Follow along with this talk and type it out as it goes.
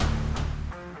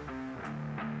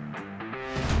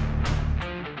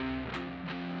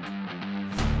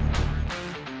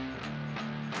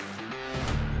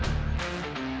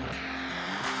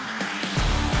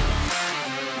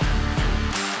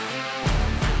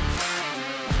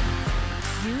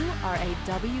are a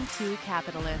W-2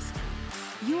 capitalist.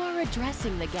 You are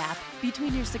addressing the gap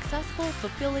between your successful,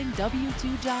 fulfilling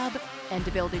W-2 job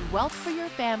and building wealth for your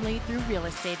family through real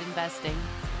estate investing.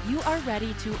 You are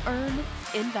ready to earn,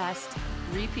 invest,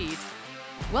 repeat.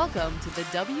 Welcome to the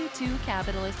W-2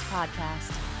 Capitalist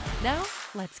Podcast. Now,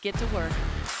 let's get to work.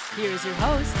 Here's your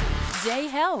host, Jay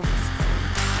Helms.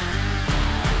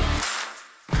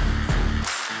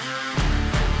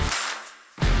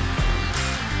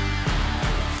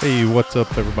 Hey, what's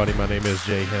up, everybody? My name is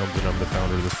Jay Helms, and I'm the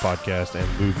founder of this podcast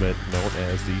and movement known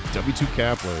as the W2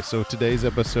 Capitalist. So today's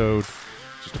episode,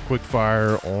 just a quick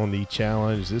fire on the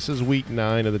challenge. This is week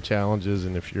 9 of the challenges,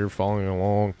 and if you're following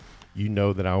along, you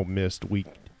know that I missed week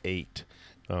 8.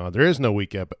 There is no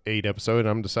week 8 episode, and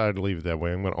I'm decided to leave it that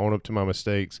way. I'm going to own up to my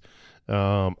mistakes.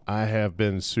 I have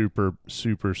been super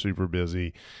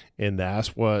busy, and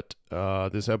that's what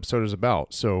this episode is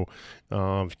about. So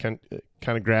if you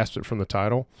kind of grasp it from the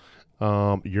title,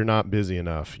 you're not busy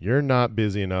enough. You're not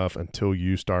busy enough until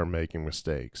you start making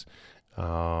mistakes.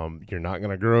 You're not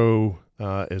going to grow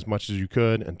as much as you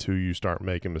could until you start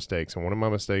making mistakes. And one of my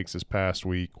mistakes this past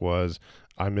week was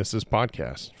I missed this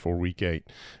podcast for week 8.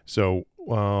 So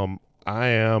I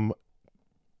am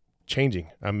changing.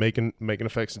 I'm making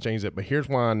effects to change that. But here's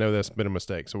why I know that's been a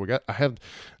mistake. So I have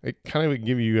kind of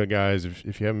give you guys,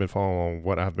 if you haven't been following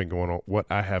what I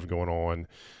have going on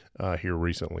here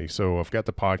recently. So I've got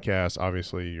the podcast.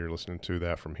 Obviously, you're listening to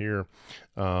that from here.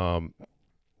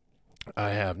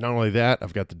 I have not only that,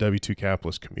 I've got the W2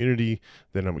 Capitalist community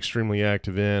that I'm extremely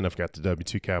active in. I've got the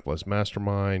W2 Capitalist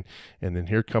Mastermind. And then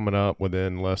here coming up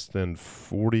within less than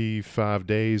 45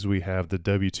 days, we have the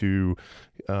W2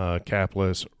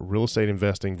 Capitalist Real Estate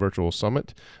Investing Virtual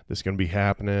Summit. This is going to be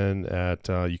happening at,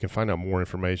 you can find out more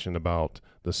information about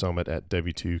the summit at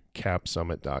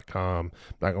w2capsummit.com. I'm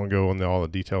not going to go into all the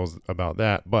details about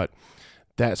that, but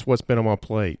that's what's been on my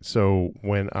plate. So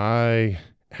when I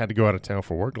had to go out of town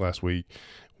for work last week,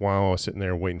 while I was sitting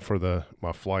there waiting for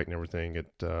my flight and everything at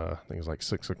I think it was like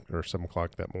 6 or 7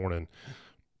 o'clock that morning,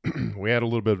 we had a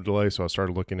little bit of delay, so I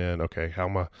started looking in, okay, how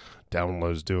my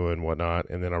downloads doing, whatnot,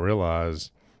 and then I realized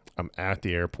I'm at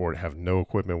the airport, have no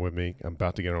equipment with me, I'm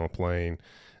about to get on a plane,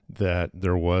 that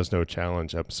there was no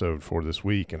challenge episode for this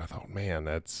week, and I thought, man,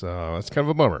 that's kind of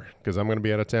a bummer, because I'm going to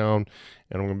be out of town,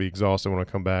 and I'm going to be exhausted when I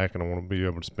come back, and I want to be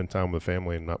able to spend time with the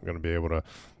family, and not going to be able to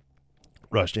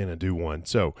rush in and do one.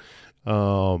 So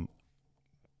the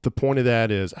point of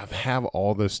that is I have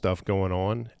all this stuff going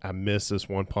on. I missed this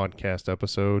one podcast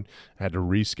episode. I had to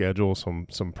reschedule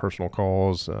some personal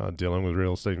calls dealing with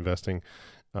real estate investing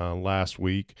last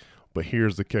week. But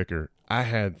here's the kicker. I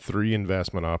had 3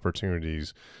 investment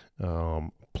opportunities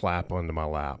plap onto my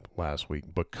lap last week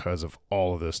because of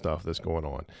all of this stuff that's going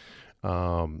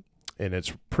on. And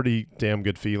it's pretty damn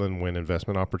good feeling when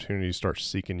investment opportunities start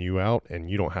seeking you out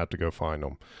and you don't have to go find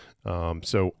them.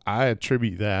 So I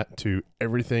attribute that to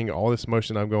everything, all this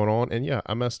motion I'm going on. And yeah,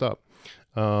 I messed up.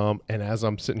 And as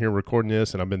I'm sitting here recording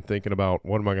this and I've been thinking about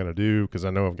what am I going to do, because I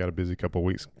know I've got a busy couple of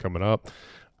weeks coming up.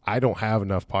 I don't have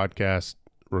enough podcasts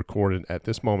recorded at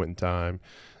this moment in time,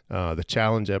 the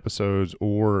challenge episodes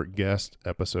or guest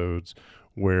episodes,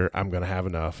 where I'm going to have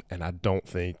enough, and I don't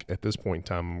think at this point in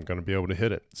time I'm going to be able to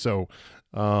hit it. So,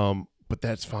 but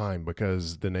that's fine,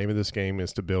 because the name of this game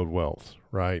is to build wealth,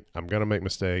 right? I'm going to make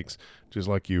mistakes just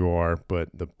like you are, but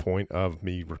the point of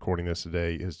me recording this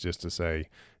today is just to say,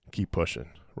 keep pushing,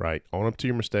 right? Own up to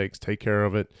your mistakes, take care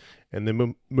of it, and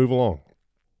then move along.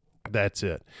 That's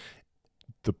it.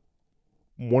 The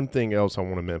one thing else I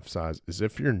want to emphasize is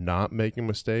if you're not making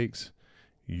mistakes,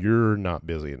 you're not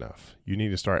busy enough. You need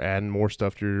to start adding more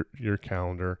stuff to your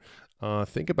calendar.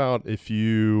 Think about if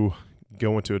you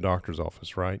go into a doctor's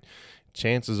office, right?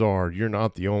 Chances are you're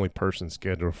not the only person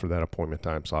scheduled for that appointment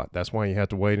time slot. That's why you have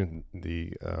to wait in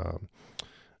the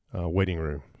waiting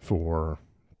room for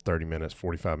 30 minutes,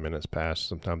 45 minutes past,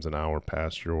 sometimes an hour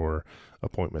past your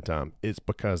appointment time. It's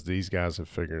because these guys have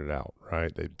figured it out,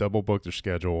 right? They've double booked their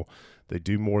schedule. They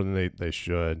do more than they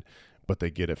should, but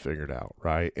they get it figured out,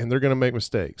 right? And they're going to make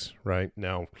mistakes, right?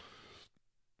 Now,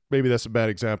 maybe that's a bad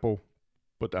example,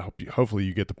 but hopefully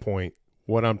you get the point.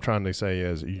 What I'm trying to say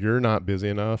is you're not busy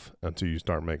enough until you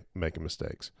start making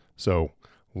mistakes. So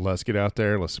let's get out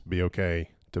there. Let's be okay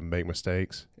to make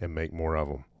mistakes and make more of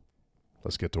them.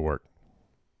 Let's get to work.